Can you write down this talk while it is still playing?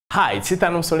Hi, it's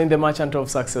Ethan Umsolin, the Merchant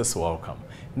of Success. Welcome.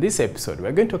 In this episode,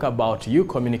 we're going to talk about you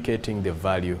communicating the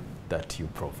value that you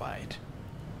provide.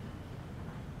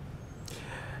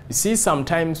 You see,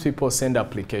 sometimes people send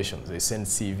applications, they send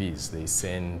CVs, they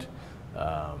send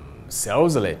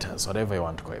sales letters, whatever you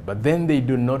want to call it, but then they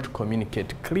do not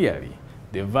communicate clearly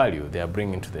the value they are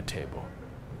bringing to the table.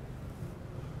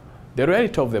 The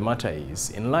reality of the matter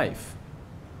is, in life,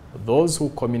 those who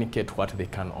communicate what they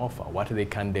can offer, what they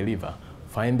can deliver,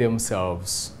 find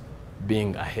themselves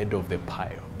being ahead of the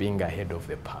pile, being ahead of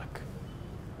the pack.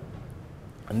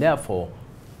 And therefore,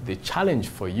 the challenge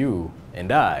for you and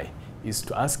I is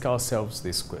to ask ourselves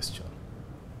this question.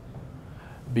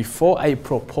 Before I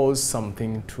propose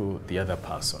something to the other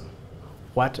person,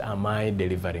 what am I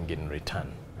delivering in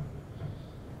return?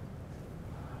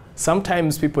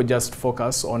 Sometimes people just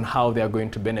focus on how they are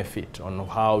going to benefit, on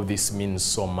how this means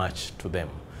so much to them.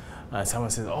 And someone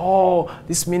says, oh,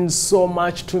 this means so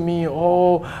much to me.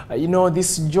 Oh, you know,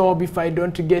 this job, if I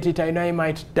don't get it, I know I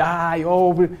might die.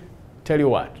 Oh, tell you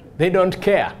what, they don't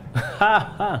care.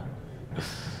 The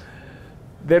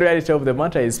reality of the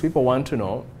matter is people want to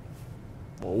know,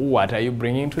 what are you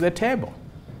bringing to the table?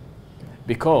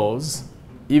 Because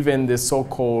even the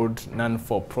so-called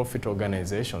non-for-profit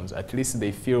organizations, at least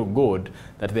they feel good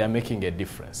that they are making a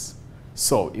difference.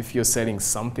 So if you're selling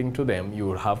something to them, you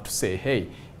will have to say, hey,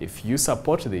 if you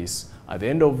support this, at the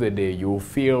end of the day, you will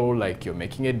feel like you're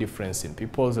making a difference in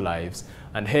people's lives.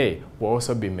 And hey, we'll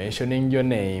also be mentioning your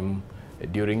name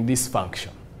during this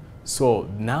function. So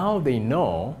now they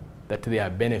know that they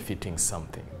are benefiting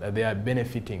something, that they are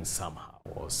benefiting somehow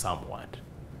or somewhat.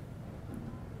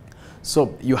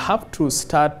 So you have to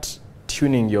start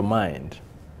tuning your mind,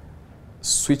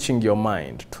 switching your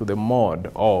mind to the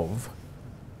mode of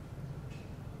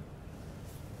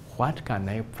what can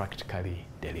I practically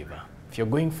deliver? If you're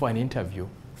going for an interview,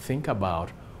 think about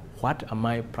what am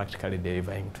I practically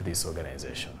delivering to this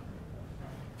organization?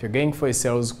 If you're going for a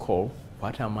sales call,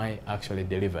 what am I actually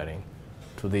delivering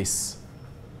to this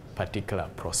particular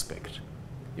prospect?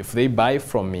 If they buy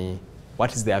from me,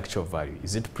 what is the actual value?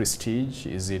 Is it prestige?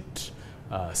 Is it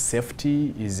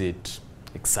safety? Is it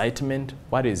excitement?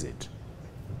 What is it?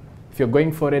 If you're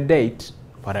going for a date,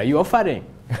 what are you offering?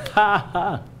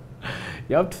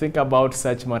 You have to think about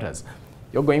such matters.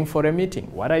 You're going for a meeting.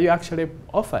 What are you actually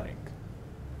offering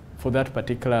for that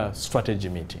particular strategy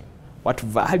meeting? What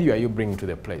value are you bringing to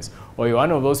the place? Or you're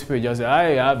one of those people who just say,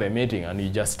 I have a meeting, and you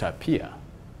just appear.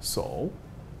 So,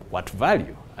 what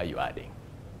value are you adding?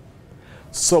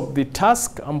 So the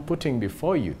task I'm putting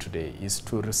before you today is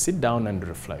to sit down and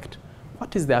reflect.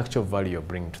 What is the actual value you're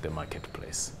bringing to the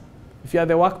marketplace? If you're at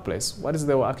the workplace, what is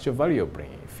the actual value you're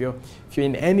bringing? If you're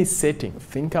in any setting,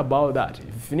 think about that.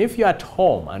 Even if you're at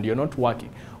home and you're not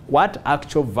working, what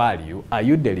actual value are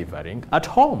you delivering at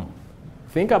home?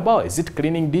 Think about, is it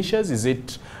cleaning dishes? Is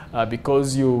it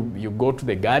because you go to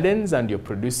the gardens and you're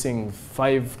producing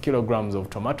 5 kilograms of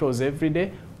tomatoes every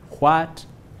day? What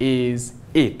is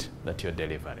it that you're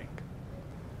delivering?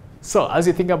 So as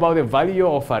you think about the value you're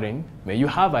offering, may you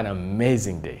have an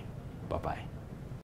amazing day. Bye-bye.